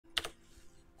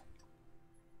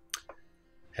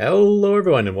Hello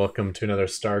everyone and welcome to another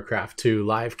Starcraft 2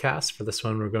 live cast. For this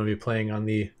one we're going to be playing on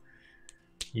the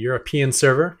European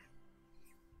server.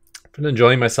 I've been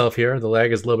enjoying myself here. The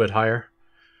lag is a little bit higher,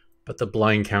 but the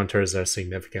blind counters are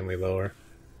significantly lower.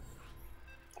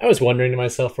 I was wondering to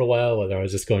myself for a while whether I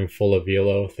was just going full of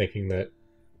velo, thinking that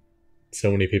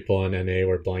so many people on NA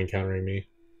were blind countering me.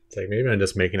 It's like maybe I'm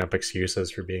just making up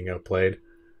excuses for being outplayed.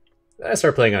 Then I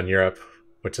started playing on Europe,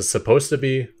 which is supposed to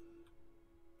be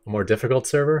a more difficult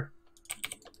server,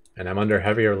 and I'm under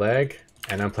heavier lag,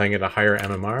 and I'm playing at a higher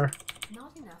MMR,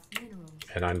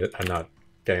 and I'm not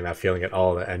getting that feeling at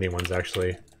all that anyone's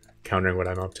actually countering what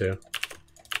I'm up to.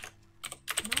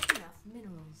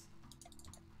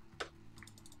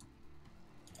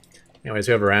 Anyways,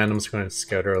 we have a random, so I'm going to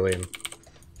scout early and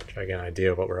try to get an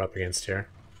idea of what we're up against here,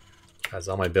 as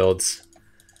all my builds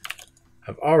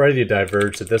have already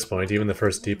diverged at this point, even the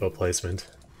first depot placement.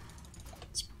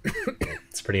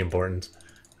 It's pretty important.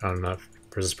 I don't know if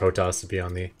versus Protoss to be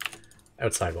on the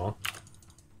outside wall.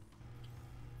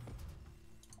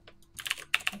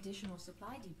 Additional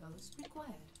supply depots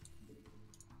required.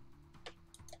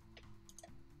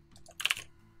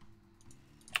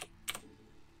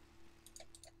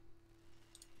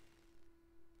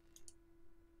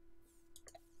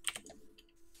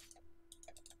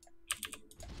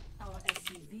 Our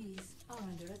SUVs are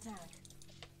under attack.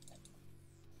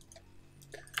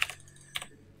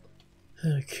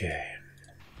 Okay.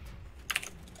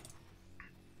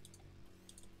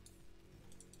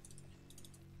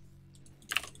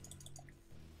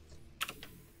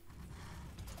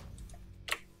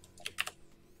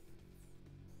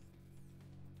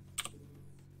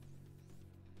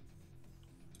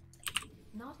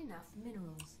 Not enough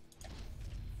minerals.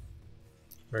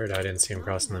 Weird, I didn't see him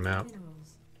crossing the map. Minerals.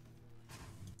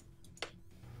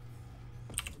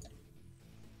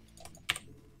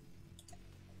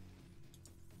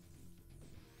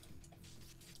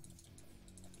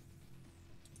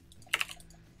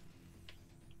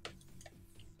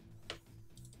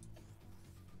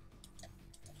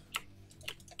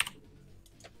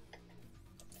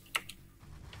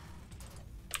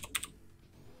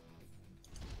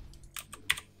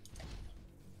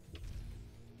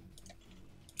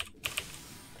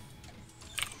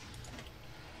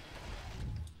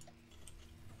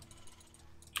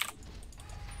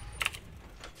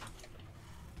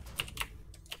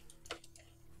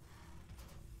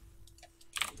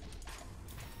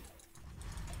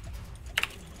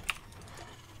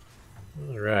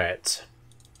 All right.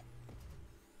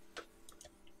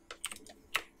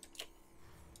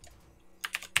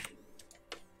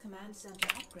 Command center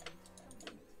upgrade.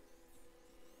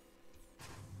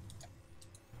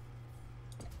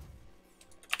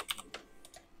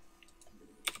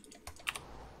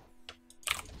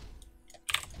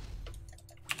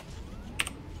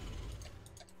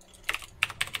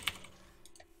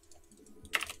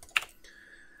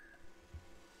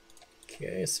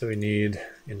 Okay, so we need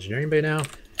engineering bay now.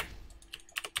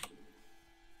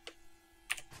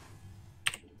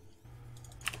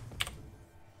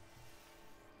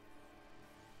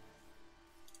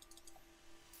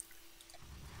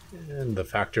 And the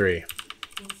factory.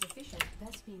 Insufficient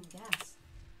Vespine gas.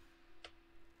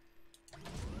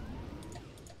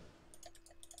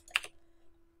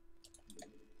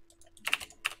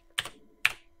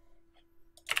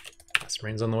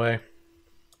 Submarine's on the way.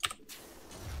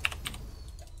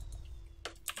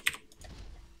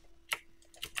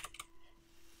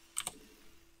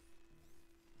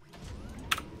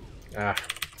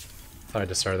 Thought I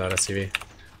just started that SCV.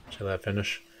 Should let that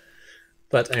finish.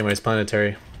 But anyways,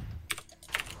 planetary.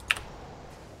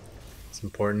 It's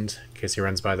important in case he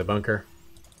runs by the bunker.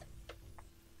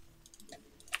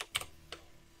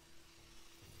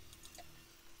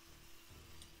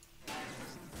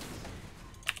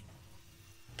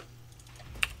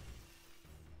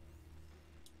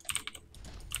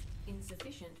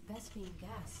 Insufficient Vespine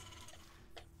gas.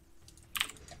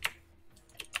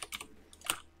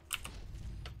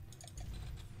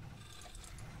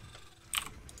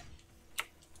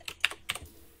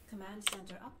 Command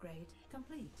center upgrade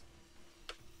complete.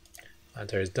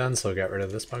 Planetary's done, so we'll get rid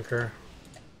of this bunker.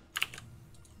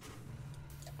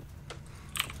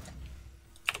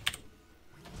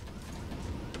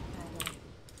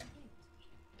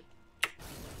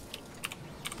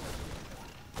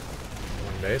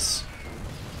 One base.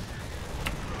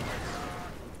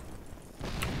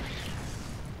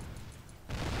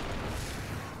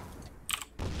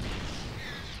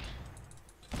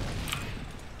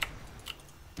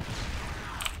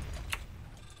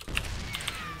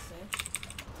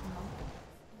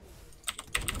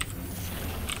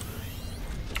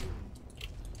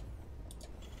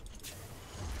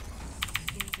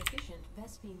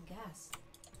 gas.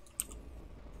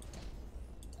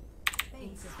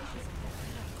 Insufficient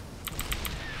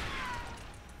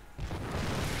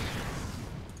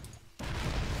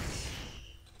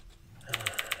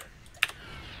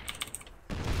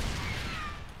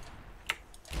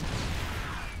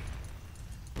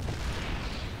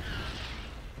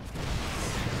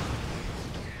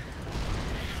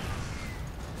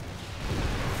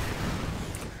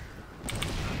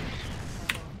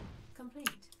complete.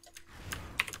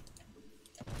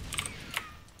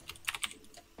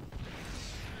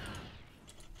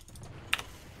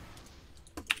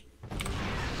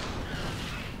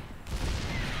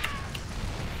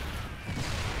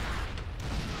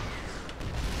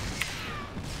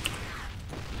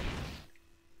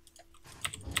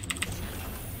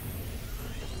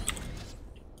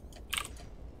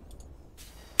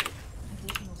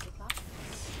 Additional supply.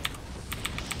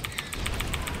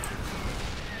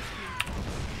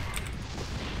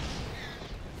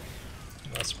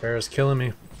 That spare is killing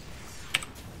me.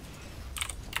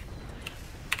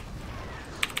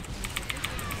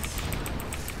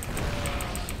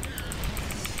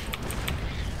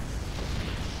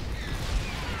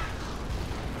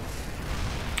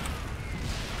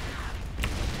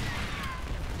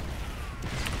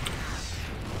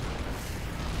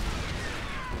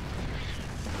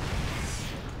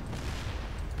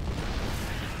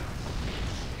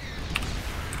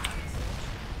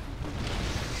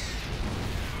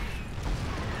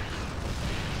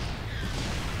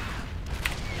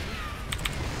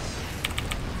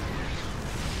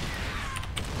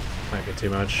 Might be too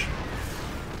much.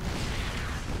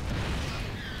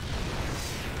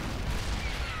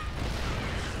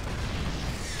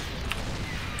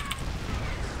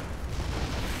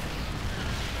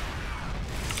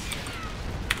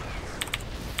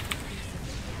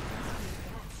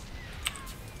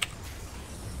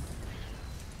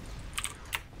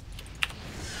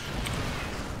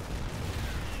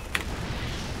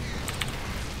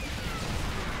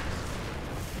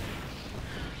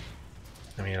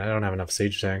 I mean, I don't have enough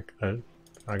siege tank. I'm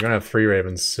gonna have 3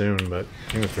 ravens soon, but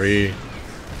I think the 3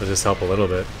 will just help a little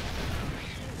bit.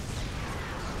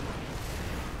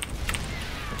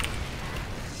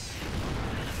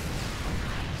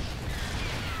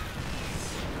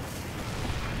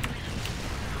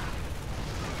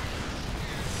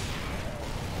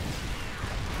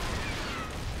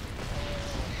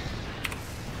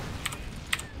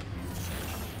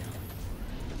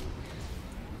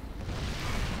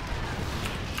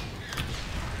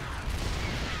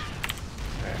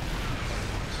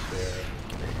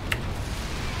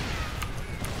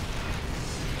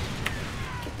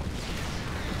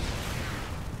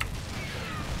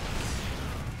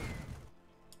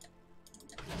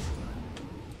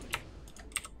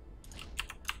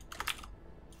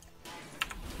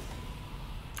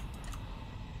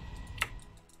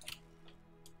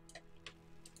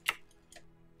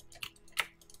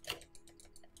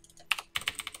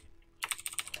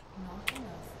 Not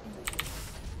enough images.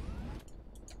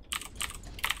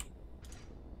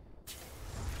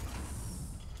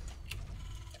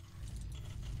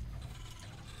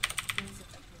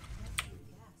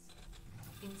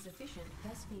 Insufficient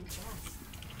Vespine gas.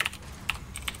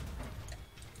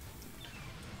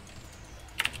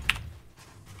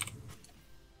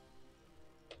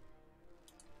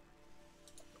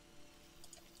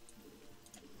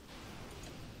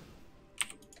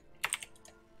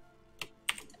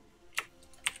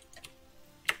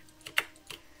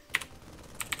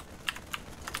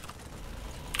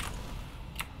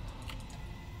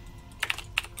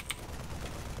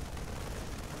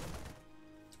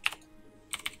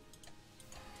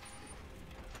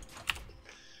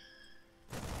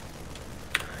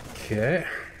 Okay.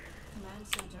 Command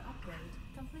center upgrade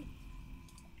complete.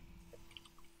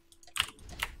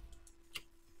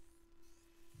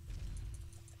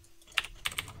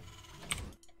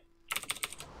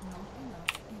 Not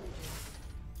enough images.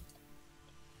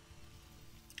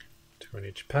 2 in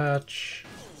each patch.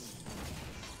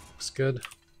 Looks good.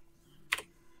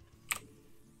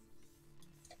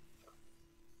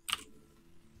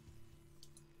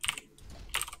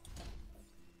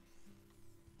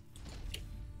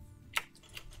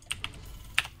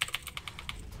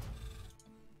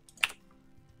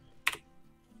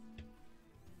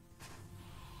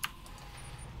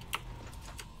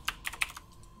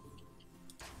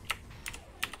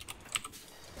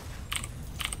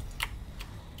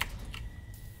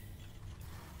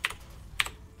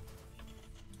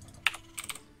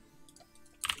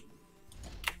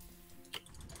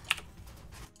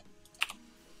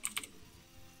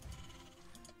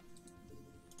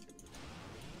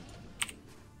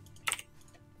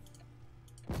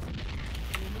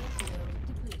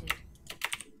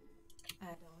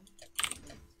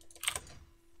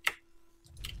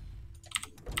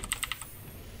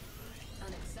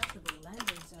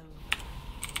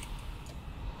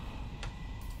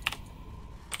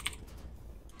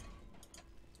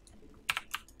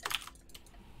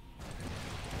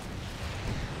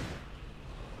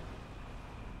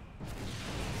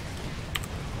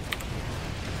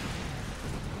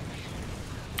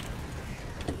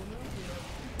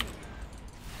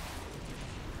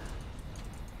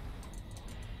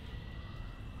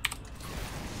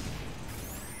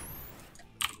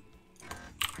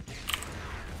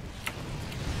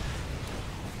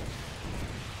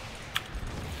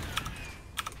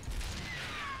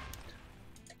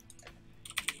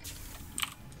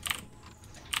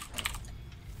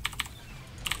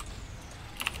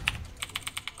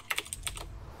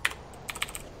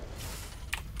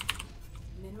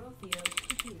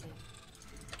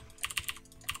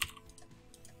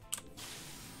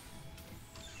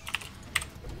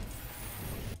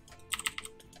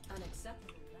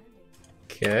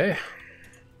 Okay.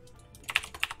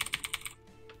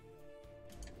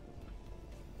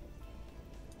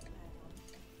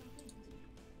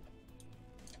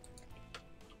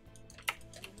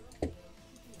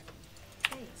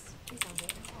 Base is under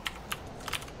attack.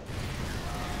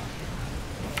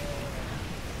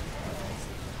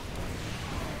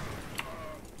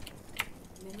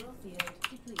 Mineral field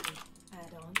depleted.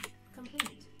 Add-on complete.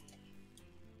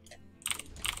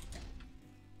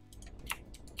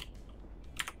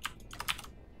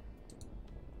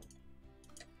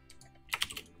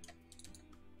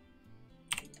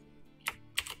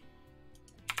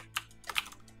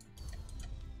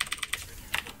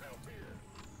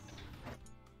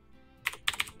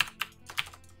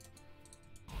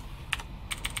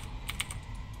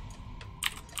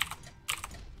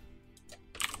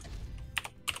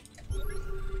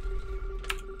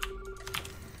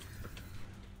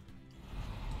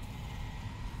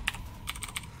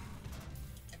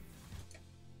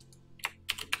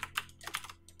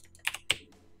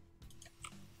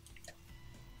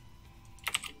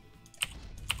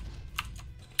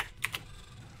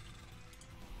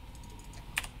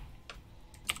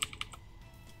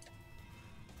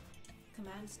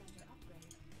 Command center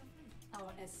upgrade complete.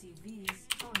 Our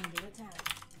SCVs are under attack.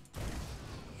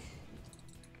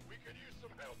 We could use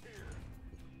some help here.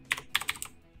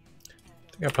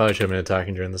 I think I probably should have been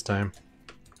attacking during this time.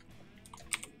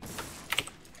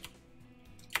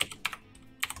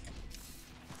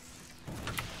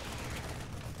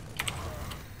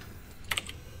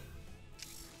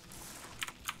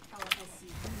 Our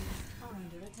SCVs are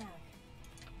under attack.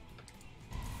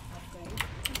 Upgrade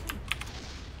complete.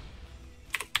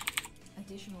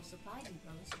 Additional supply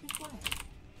depots required.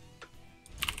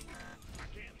 I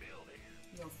can't build here.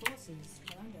 Your forces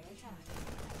are under attack.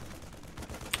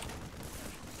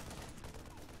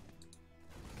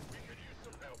 We could use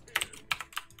some help here.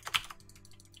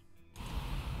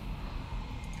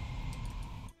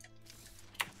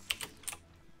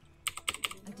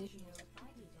 Additional supply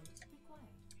depots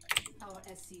required. Our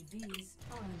SCVs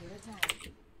are under attack.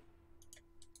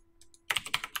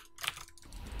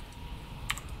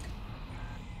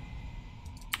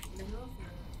 Mineral field.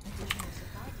 Additional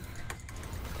supply depots.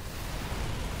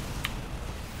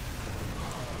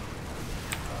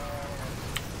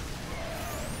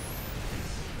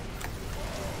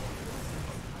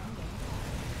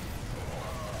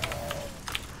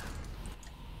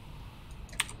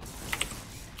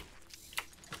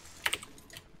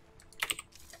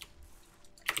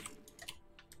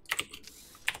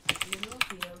 Mineral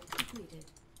field depleted.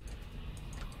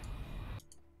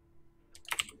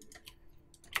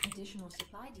 Additional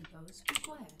supply depots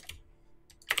required.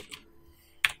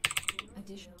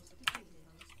 Additional supply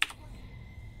depots required.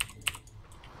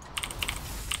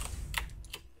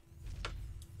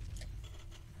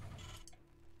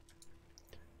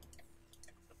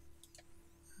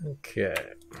 Okay.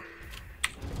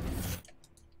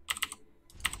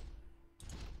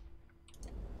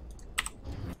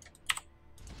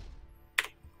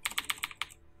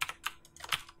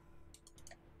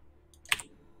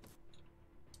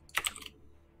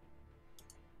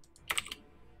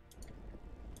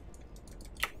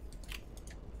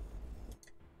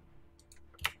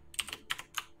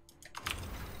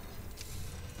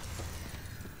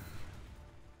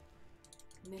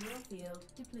 Mineral field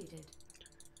depleted.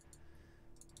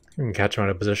 We can catch him out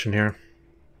of position here.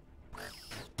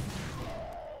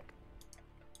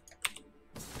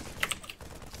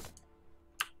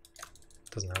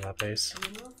 Doesn't have that base.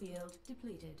 Mineral field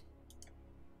depleted.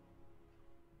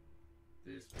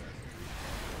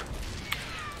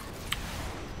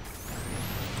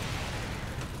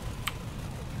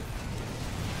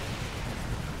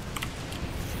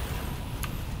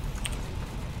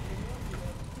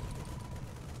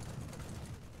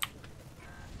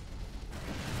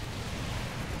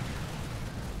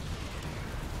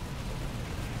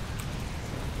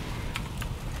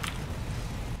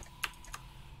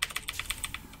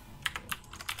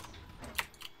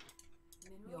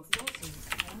 Your forces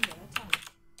are under attack.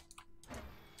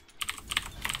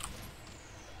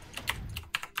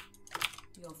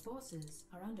 Your forces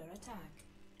are under attack.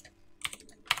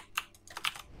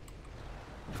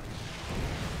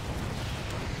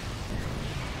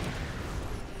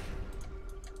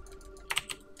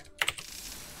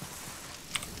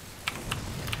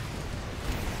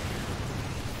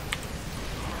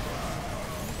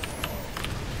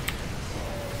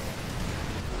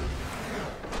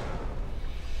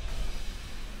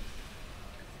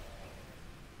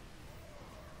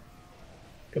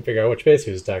 Couldn't figure out which base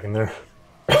he was attacking there.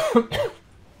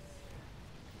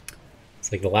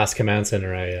 It's like the last command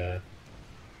center I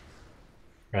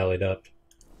rallied up.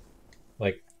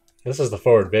 Like, this is the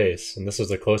forward base, and this is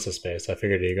the closest base. I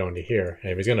figured he'd go into here.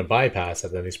 And if he's going to bypass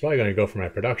it, then he's probably going to go for my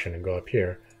production and go up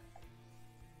here.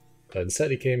 But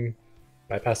instead he came,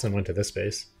 bypassed and went to this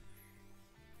base.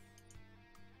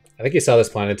 I think he saw this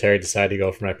planetary, decided to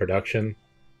go for my production,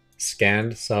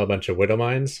 scanned, saw a bunch of widow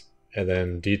mines, and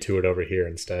then detoured over here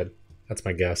instead. That's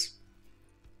my guess.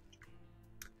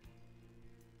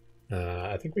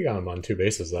 I think we got him on 2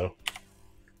 bases though.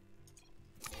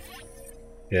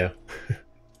 Yeah.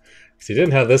 Because he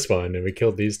didn't have this one, and we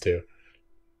killed these 2.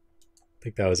 I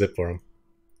think that was it for him.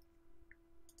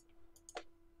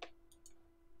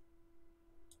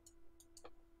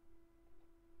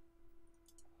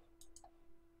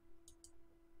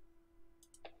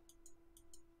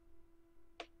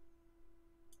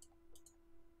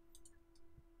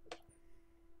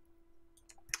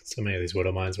 So many of these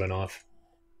widow mines went off.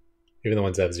 Even the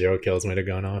ones that have 0 kills might have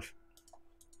gone off.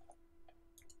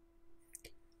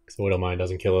 Because the widow mine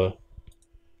doesn't kill a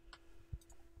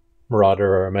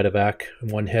marauder or a medevac in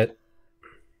 1 hit.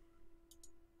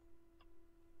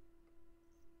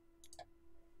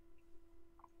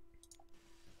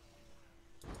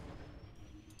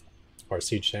 Or a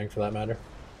siege tank for that matter.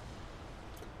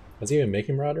 Was he even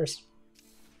making marauders?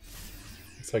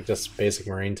 It's like just basic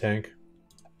marine tank.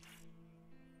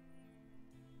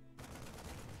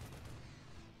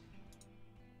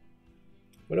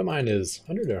 Widow mine is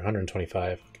 100 or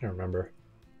 125? I can't remember.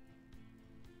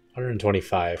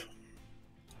 125.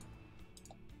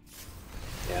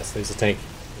 Yeah, so there's a tank.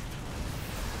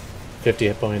 50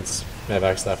 hit points.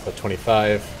 Medevac's left with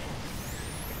 25.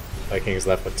 Vikings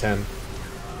left with 10.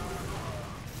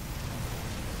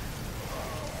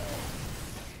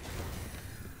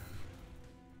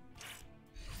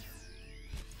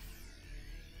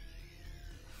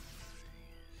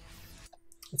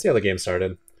 Let's see how the game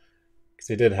started. Because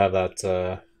he did have that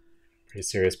pretty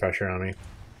serious pressure on me.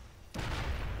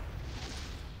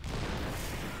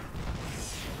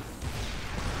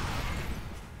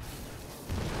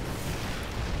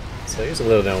 So here's a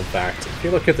little known fact. If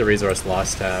you look at the resource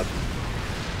loss tab,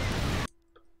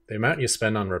 the amount you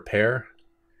spend on repair,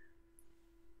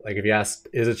 like if you ask,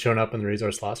 is it showing up in the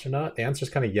resource loss or not? The answer is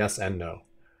kind of yes and no.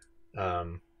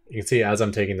 You can see as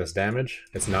I'm taking this damage,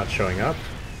 it's not showing up.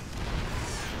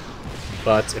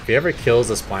 But if he ever kills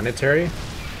this planetary,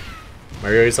 my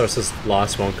resources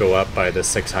loss won't go up by the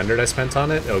 600 I spent on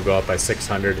it. It'll go up by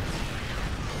 600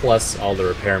 plus all the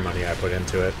repair money I put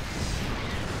into it.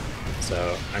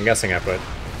 So I'm guessing I put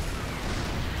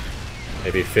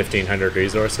maybe 1,500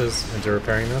 resources into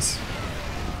repairing this.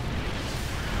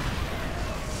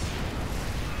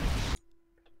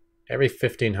 Every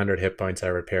 1,500 hit points I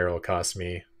repair will cost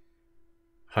me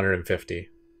 150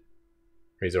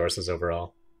 resources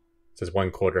overall. This is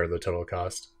 1/4 of the total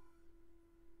cost.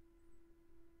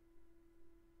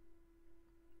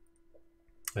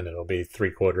 And it'll be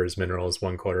 3/4 minerals,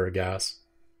 1/4 gas.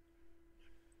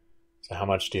 So how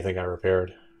much do you think I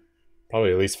repaired?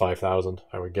 Probably at least 5,000,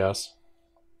 I would guess.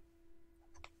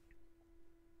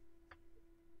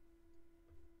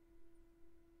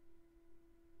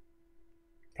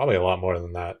 Probably a lot more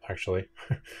than that, actually.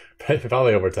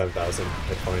 Probably over 10,000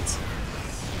 hit points.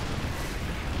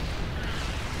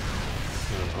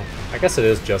 I don't know. I guess it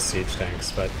is just siege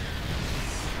tanks, but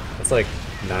it's like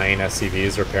 9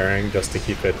 SCVs repairing just to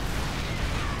keep it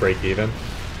break even.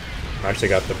 I've actually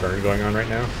got the burn going on right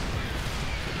now.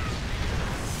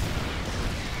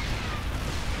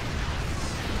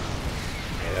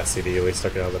 Okay, SCV at least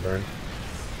took it out of the burn.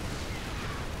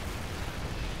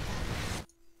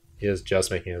 He is just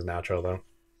making his natural though.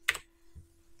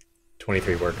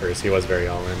 23 workers. He was very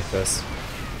all in with this.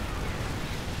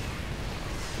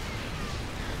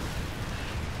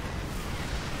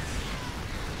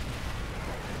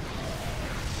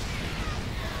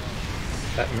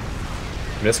 That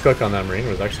miscook on that marine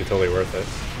was actually totally worth it.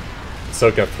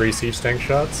 Soaked up 3 siege tank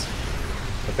shots,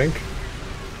 I think,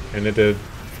 and it did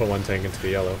put 1 tank into the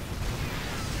yellow.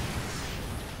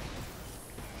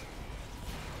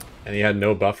 And he had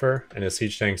no buffer, and his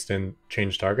siege tanks didn't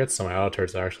change targets, so my auto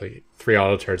turrets are actually 3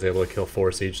 auto turrets able to kill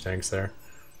 4 siege tanks there,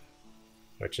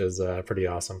 which is pretty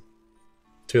awesome.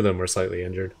 2 of them were slightly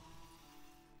injured.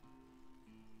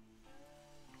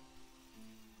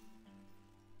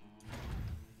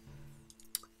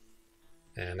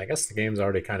 And I guess the game's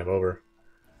already kind of over.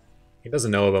 He doesn't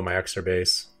know about my extra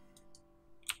base.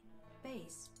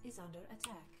 Base is under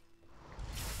attack.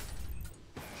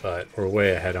 But we're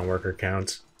way ahead on worker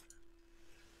count.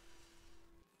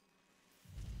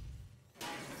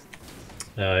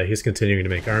 He's continuing to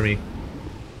make army.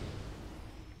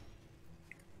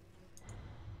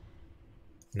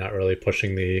 Not really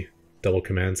pushing the double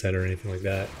command center or anything like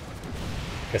that.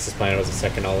 I guess his plan was a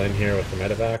second all-in here with the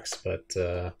medevacs, but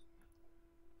that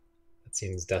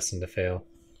seems destined to fail.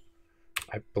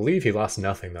 I believe he lost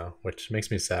nothing, though, which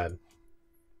makes me sad.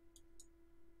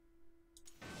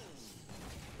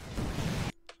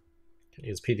 Can't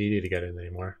use PDD to get in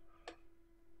anymore.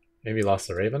 Maybe he lost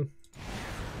the Raven?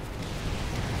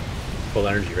 Full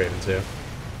energy Raven, too.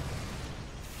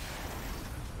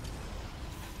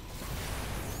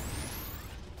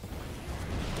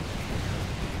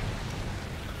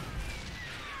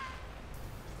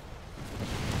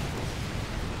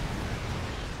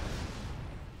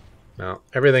 No,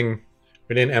 everything...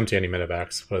 We didn't empty any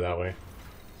medevacs, put it that way.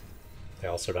 They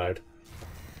all survived.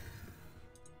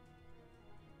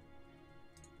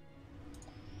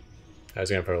 I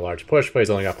was going for a large push, but he's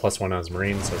only got +1 on his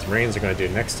Marines, so his Marines are going to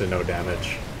do next to no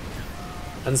damage.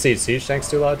 Unsiege Siege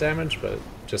tanks do a lot of damage, but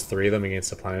just 3 of them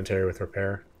against the Planetary with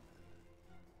Repair.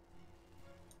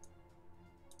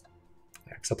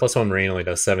 Yeah, so +1 Marine only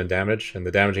does 7 damage, and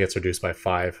the damage gets reduced by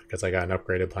 5, because I got an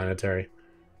upgraded Planetary.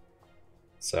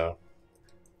 So...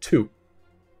 2.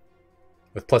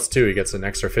 With +2, he gets an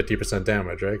extra 50%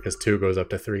 damage, right? Because 2 goes up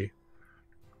to 3.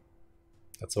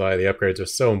 That's why the upgrades are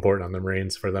so important on the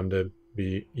Marines, for them to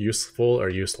be useful or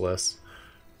useless.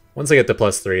 Once they get to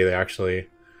 +3, they actually...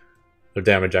 their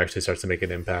damage actually starts to make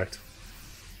an impact.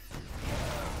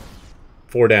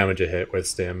 4 damage a hit with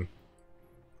Stim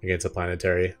against a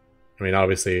Planetary. I mean,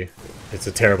 obviously, it's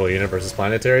a terrible unit versus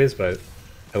Planetaries, but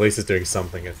at least it's doing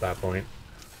something at that point.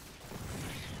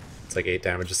 It's like 8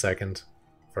 damage a second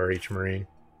for each Marine.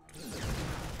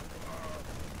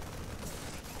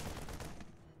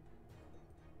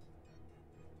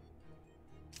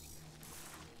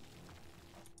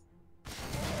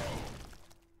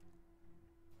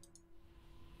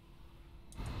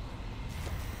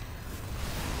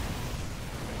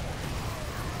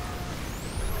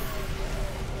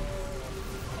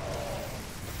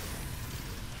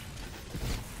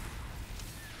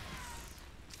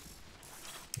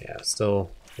 Yeah,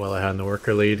 still well ahead in the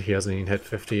worker lead. He hasn't even hit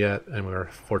 50 yet, and we're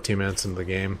 14 minutes into the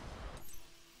game.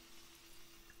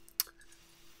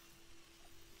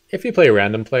 If you play a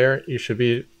random player, you should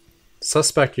be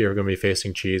suspect you're going to be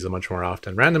facing cheese much more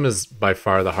often. Random is by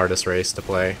far the hardest race to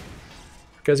play,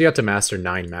 because you have to master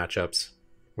 9 matchups,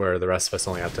 where the rest of us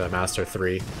only have to master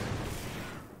 3.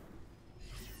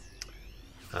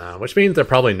 Which means they're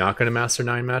probably not going to master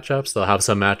 9 matchups. They'll have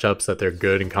some matchups that they're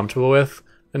good and comfortable with,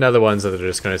 and other ones that they're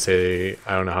just going to say,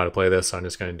 I don't know how to play this, so I'm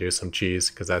just going to do some cheese,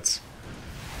 because that's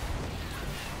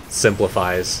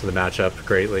simplifies the matchup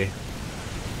greatly.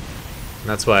 And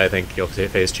that's why I think you'll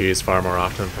face cheese far more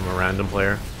often from a random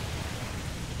player.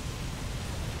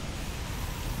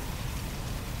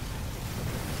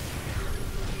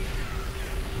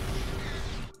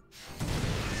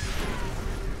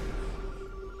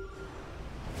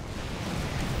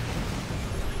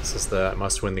 This is the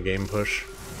must win the game push.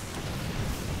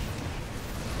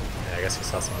 Yeah, I guess he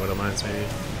saw some Widow Mines maybe.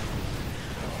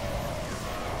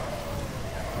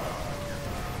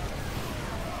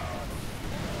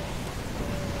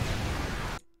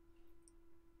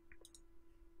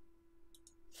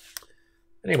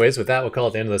 Anyways, with that, we'll call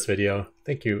it the end of this video.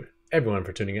 Thank you everyone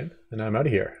for tuning in, and I'm out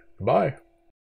of here. Goodbye.